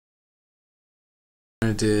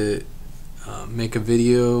to make a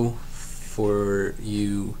video for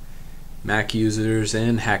you Mac users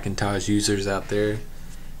and Hackintosh users out there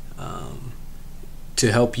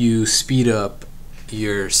to help you speed up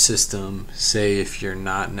your system. Say if you're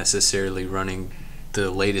not necessarily running the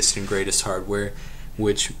latest and greatest hardware,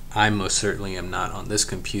 which I most certainly am not on this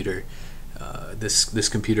computer. This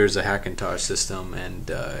computer is a Hackintosh system, and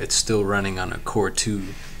it's still running on a Core 2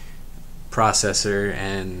 processor,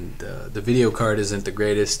 and the video card isn't the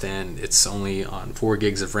greatest, and it's only on 4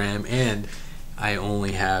 gigs of RAM, and I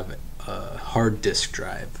only have a hard disk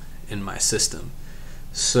drive in my system.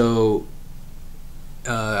 So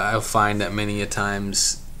I'll find that many a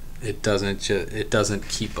times it doesn't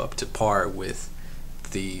keep up to par with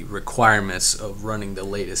the requirements of running the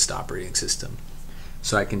latest operating system.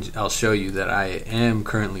 So I'll show you that I am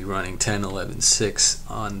currently running 10.11.6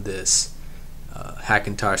 on this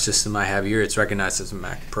Hackintosh system I have here. It's recognized as a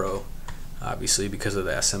Mac Pro, obviously because of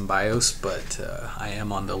the SM BIOS, but I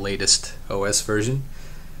am on the latest OS version.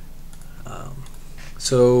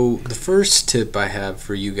 So the first tip I have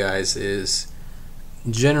for you guys is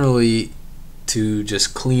generally to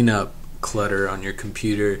just clean up clutter on your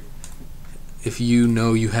computer. If you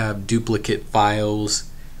know you have duplicate files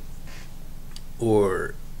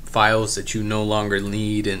or files that you no longer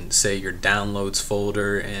need in, say, your downloads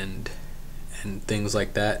folder and things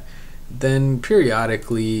like that, then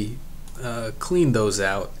periodically clean those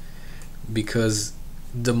out, because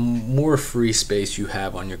the more free space you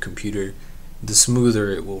have on your computer, the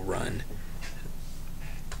smoother it will run.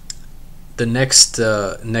 The next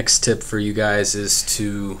tip for you guys is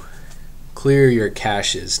to clear your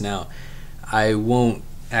caches. Now, I won't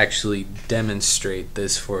actually demonstrate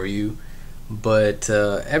this for you, but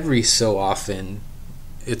every so often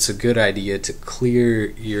it's a good idea to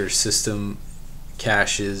clear your system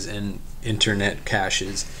caches and internet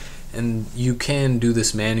caches, and you can do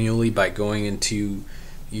this manually by going into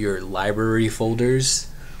your library folders,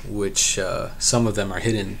 which some of them are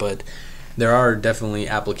hidden, but there are definitely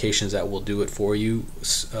applications that will do it for you.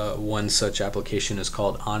 One such application is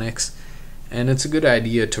called OnyX, and it's a good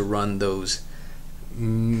idea to run those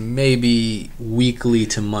maybe weekly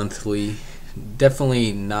to monthly.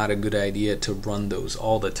 Definitely not a good idea to run those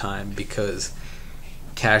all the time, because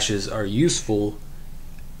caches are useful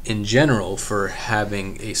in general for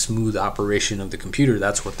having a smooth operation of the computer.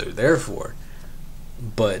 That's what they're there for.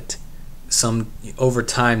 But over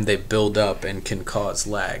time they build up and can cause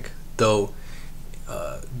lag. Though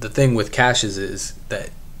the thing with caches is that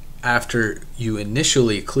after you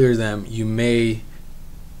initially clear them, you may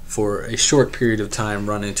for a short period of time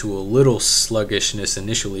run into a little sluggishness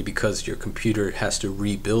initially because your computer has to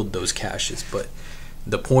rebuild those caches, but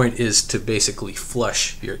the point is to basically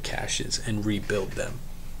flush your caches and rebuild them.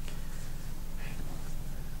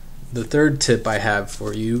 The third tip I have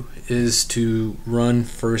for you is to run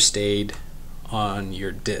first aid on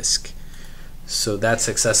your disk. So that's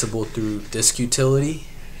accessible through Disk Utility.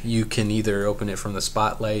 You can either open it from the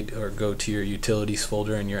Spotlight or go to your Utilities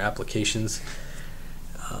folder in your Applications.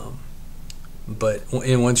 But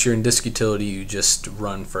once you're in Disk Utility, you just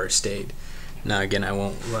run first aid. Now again, I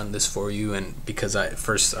won't run this for you, and because I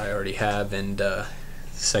already have, and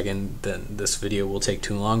second, then this video will take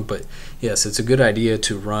too long. But yes, it's a good idea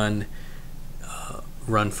to run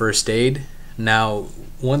first aid. Now,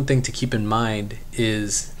 one thing to keep in mind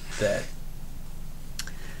is that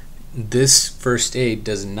this first aid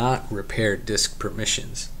does not repair disk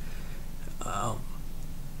permissions.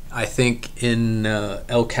 I think in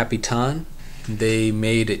El Capitan they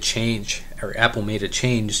made a change, or Apple made a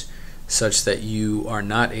change such that you are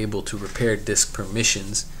not able to repair disk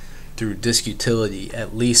permissions through Disk Utility,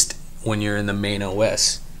 at least when you're in the main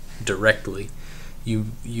OS directly. You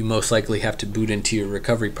most likely have to boot into your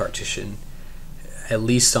recovery partition. At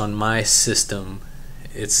least on my system,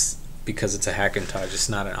 it's because it's a Hackintosh, it's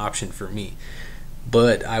not an option for me.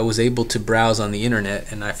 But I was able to browse on the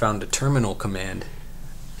internet, and I found a terminal command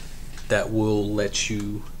that will let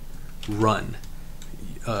you run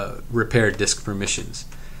repair disk permissions,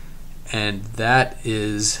 and that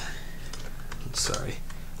is, sorry,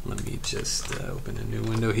 let me just open a new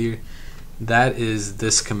window here. That is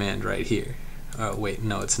this command right here. Wait,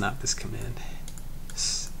 no, it's not this command.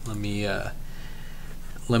 Let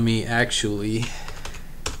me actually,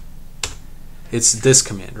 it's this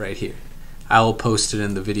command right here. I'll post it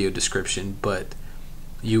in the video description, but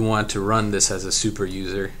you want to run this as a super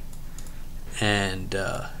user, and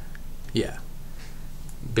yeah,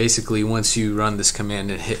 basically once you run this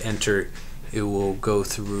command and hit enter, it will go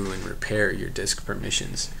through and repair your disk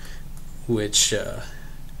permissions, which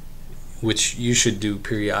you should do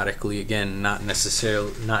periodically. Again, not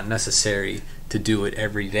necessary to do it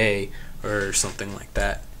every day or something like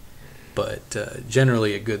that. But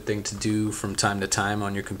generally a good thing to do from time to time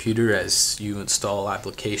on your computer as you install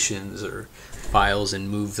applications or files and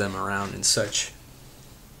move them around and such.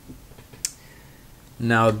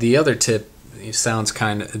 Now the other tip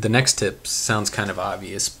the next tip sounds kind of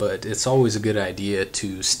obvious, but it's always a good idea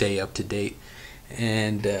to stay up to date.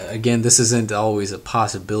 And again, this isn't always a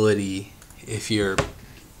possibility if you're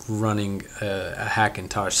running a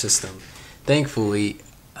Hackintosh system. Thankfully,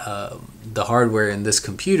 the hardware in this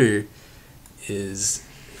computer is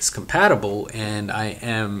compatible, and I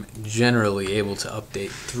am generally able to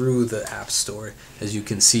update through the App Store. As you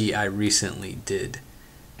can see, I recently did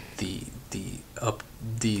the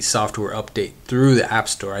software update through the App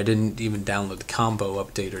Store. I didn't even download the combo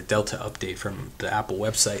update or Delta update from the Apple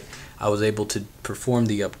website. I was able to perform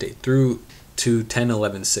the update through to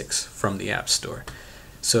 10.11.6 from the App Store.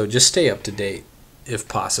 So just stay up to date if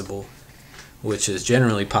possible, which is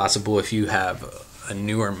generally possible if you have a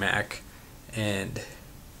newer Mac and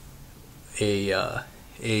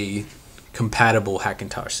a compatible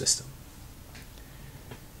Hackintosh system.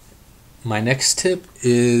 My next tip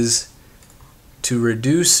is to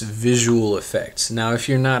reduce visual effects. Now, if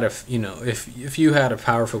you're not if you had a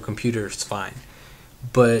powerful computer, it's fine.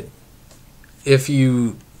 But if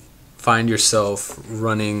you find yourself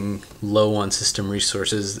running low on system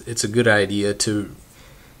resources, it's a good idea to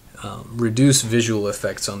reduce visual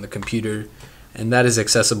effects on the computer, and that is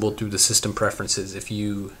accessible through the system preferences. If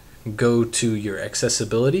you go to your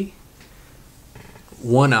accessibility,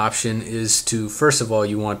 one option is to, first of all,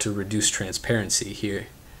 you want to reduce transparency here.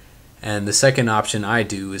 And the second option I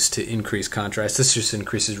do is to increase contrast. This just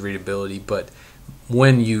increases readability, but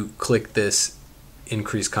when you click this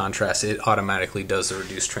increase contrast, it automatically does the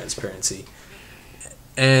reduce transparency.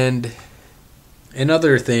 And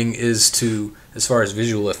another thing is to, as far as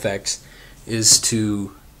visual effects, is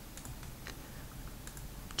to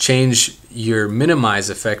change your minimize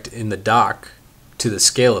effect in the dock to the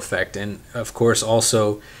scale effect, and of course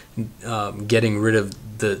also getting rid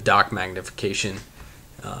of the dock magnification.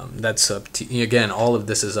 That's up to, again, all of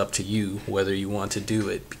this is up to you whether you want to do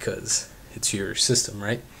it because it's your system,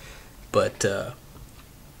 right? But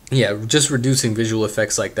yeah, just reducing visual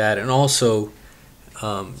effects like that, and also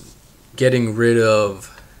getting rid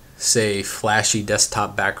of, say, flashy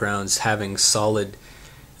desktop backgrounds, having solid,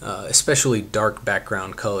 especially dark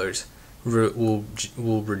background colors will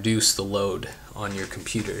reduce the load on your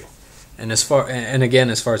computer. And as far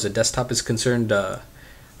as the desktop is concerned,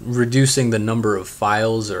 reducing the number of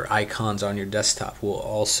files or icons on your desktop will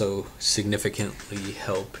also significantly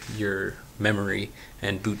help your memory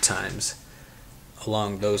and boot times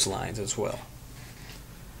along those lines as well.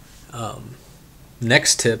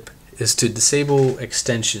 Next tip is to disable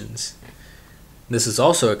extensions. This is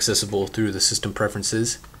also accessible through the system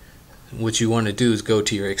preferences. What you want to do is go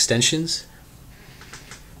to your extensions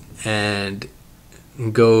and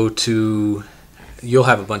go to, you'll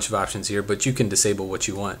have a bunch of options here, but you can disable what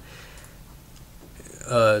you want.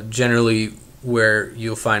 Generally, where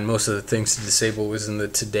you'll find most of the things to disable is in the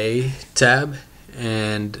Today tab,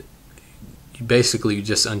 and basically you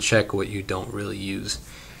just uncheck what you don't really use.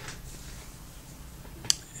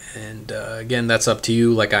 And again, that's up to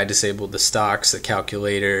you. Like, I disabled the stocks, the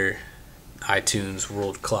calculator, iTunes,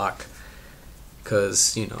 world clock,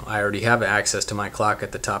 because I already have access to my clock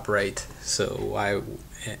at the top right, so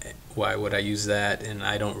why would I use that? And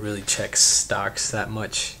I don't really check stocks that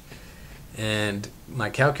much. And my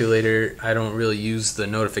calculator, I don't really use the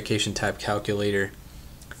notification tab calculator.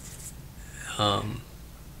 And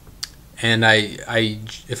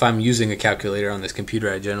if I'm using a calculator on this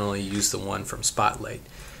computer, I generally use the one from Spotlight.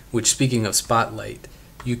 Which, speaking of Spotlight,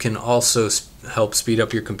 you can also help speed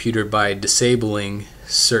up your computer by disabling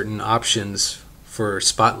certain options for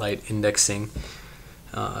Spotlight indexing,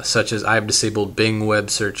 such as I've disabled Bing web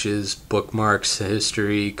searches, bookmarks,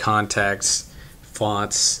 history, contacts,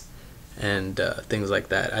 fonts, and things like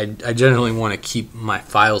that. I generally want to keep my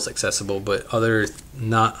files accessible, but other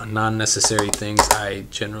non-necessary things I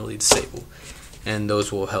generally disable, and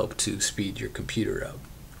those will help to speed your computer up.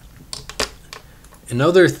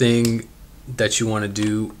 Another thing that you want to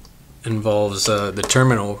do involves the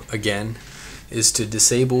terminal again, is to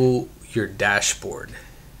disable your dashboard,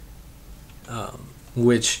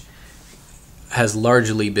 which has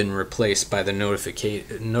largely been replaced by the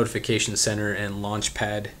notification center and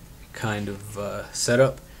launchpad kind of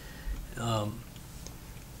setup.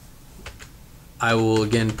 I will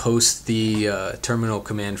again post the terminal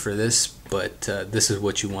command for this, but this is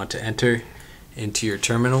what you want to enter into your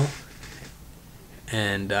terminal,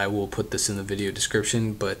 and I will put this in the video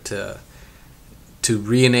description. But to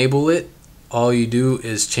re-enable it, all you do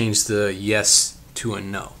is change the yes to a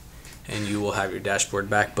no, and you will have your dashboard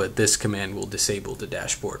back, but this command will disable the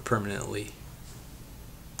dashboard permanently.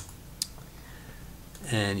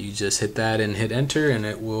 And you just hit that and hit enter, and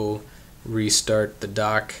it will restart the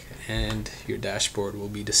dock and your dashboard will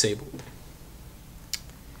be disabled.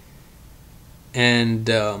 And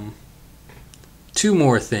two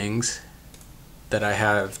more things that I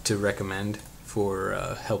have to recommend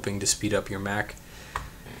for helping to speed up your Mac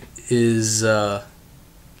is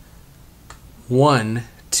one,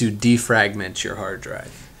 to defragment your hard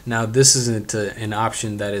drive. Now this isn't an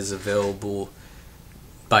option that is available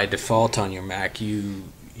by default on your Mac. You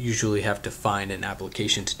usually have to find an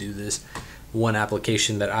application to do this. One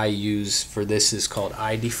application that I use for this is called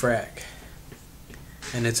iDefrag,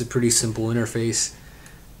 and it's a pretty simple interface.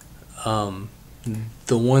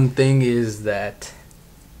 The one thing is that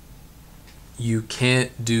you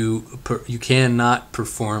cannot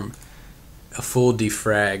perform a full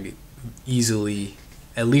defrag easily,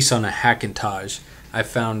 at least on a Hackintosh. I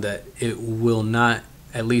found that it will not,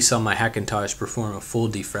 at least on my Hackintosh, perform a full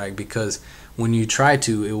defrag, because when you try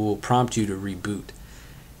to, it will prompt you to reboot.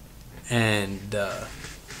 And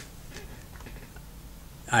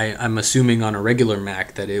I'm assuming on a regular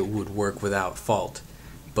Mac that it would work without fault,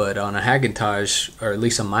 but on a Hackintosh, or at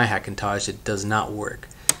least on my Hackintosh, it does not work.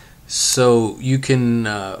 So you can,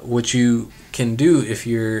 what you can do if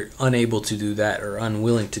you're unable to do that or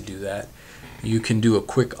unwilling to do that, you can do a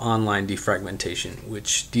quick online defragmentation,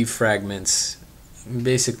 which defragments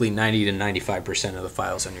basically 90 to 95% of the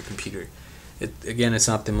files on your computer. Again, it's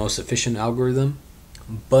not the most efficient algorithm,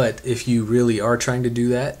 but if you really are trying to do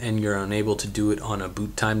that and you're unable to do it on a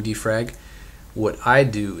boot time defrag, what I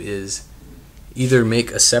do is either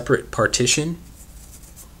make a separate partition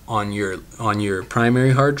on your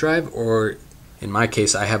primary hard drive, or in my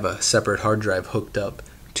case I have a separate hard drive hooked up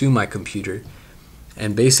to my computer,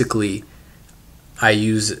 and basically I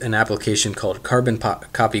use an application called Carbon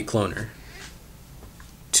Copy Cloner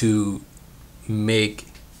to make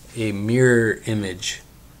a mirror image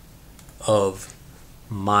of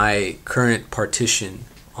my current partition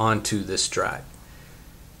onto this drive.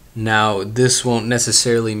 Now this won't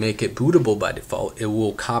necessarily make it bootable by default. It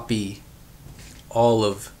will copy all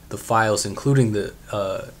of the files, including the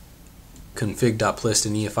config.plist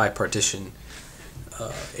and EFI partition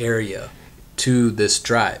area, to this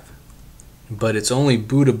drive, but it's only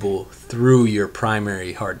bootable through your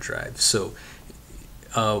primary hard drive. So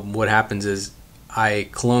what happens is I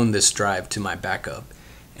clone this drive to my backup,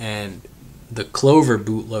 and the Clover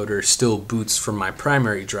bootloader still boots from my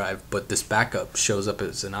primary drive, but this backup shows up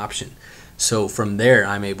as an option. So from there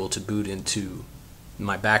I'm able to boot into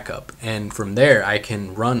my backup, and from there I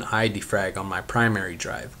can run iDefrag on my primary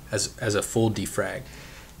drive as a full defrag.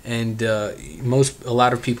 And a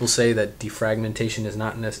lot of people say that defragmentation is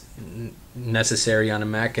not necessary on a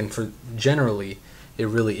Mac, and for generally it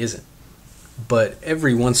really isn't. But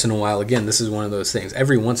every once in a while, again, this is one of those things,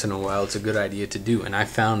 every once in a while it's a good idea to do. And I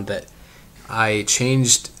found that I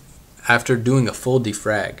changed, after doing a full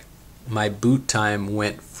defrag, my boot time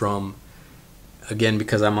went from, again,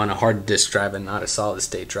 because I'm on a hard disk drive and not a solid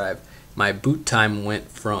state drive, my boot time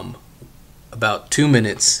went from about 2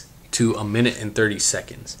 minutes to 1 minute and 30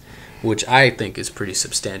 seconds, which I think is pretty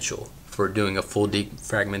substantial for doing a full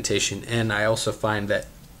defragmentation. And I also find that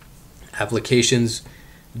applications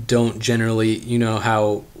don't generally, you know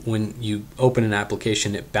how when you open an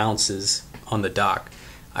application it bounces on the dock.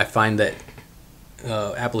 I find that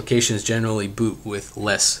applications generally boot with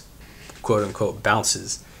less quote-unquote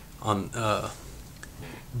bounces on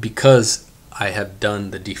because I have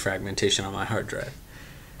done the defragmentation on my hard drive.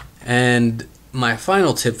 And my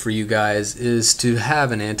final tip for you guys is to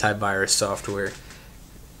have an antivirus software.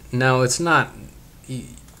 Now it's not,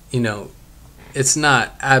 it's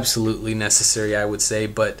not absolutely necessary, I would say,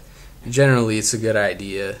 but generally it's a good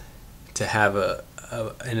idea to have an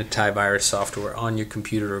antivirus software on your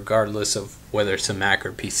computer, regardless of whether it's a Mac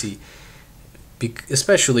or PC,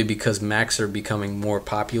 especially because Macs are becoming more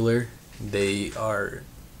popular. They are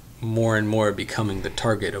more and more becoming the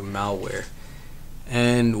target of malware.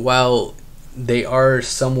 And while they are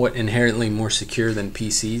somewhat inherently more secure than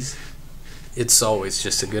PCs, it's always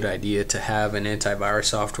just a good idea to have an antivirus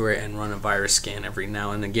software and run a virus scan every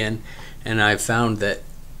now and again. And I've found that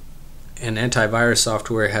an antivirus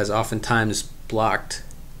software has oftentimes blocked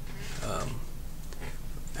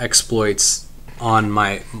exploits on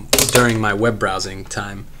during my web browsing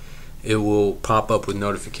time. It will pop up with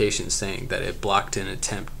notifications saying that it blocked an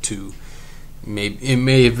attempt to, it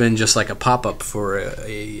may have been just like a pop-up for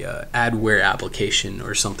a adware application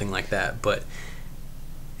or something like that, but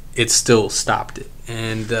it still stopped it.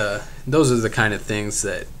 And those are the kind of things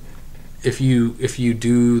that if you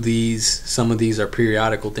do these, some of these are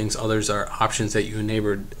periodical things, others are options that you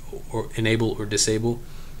enable or disable.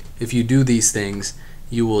 If you do these things,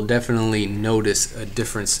 you will definitely notice a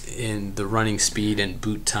difference in the running speed and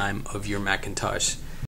boot time of your Macintosh.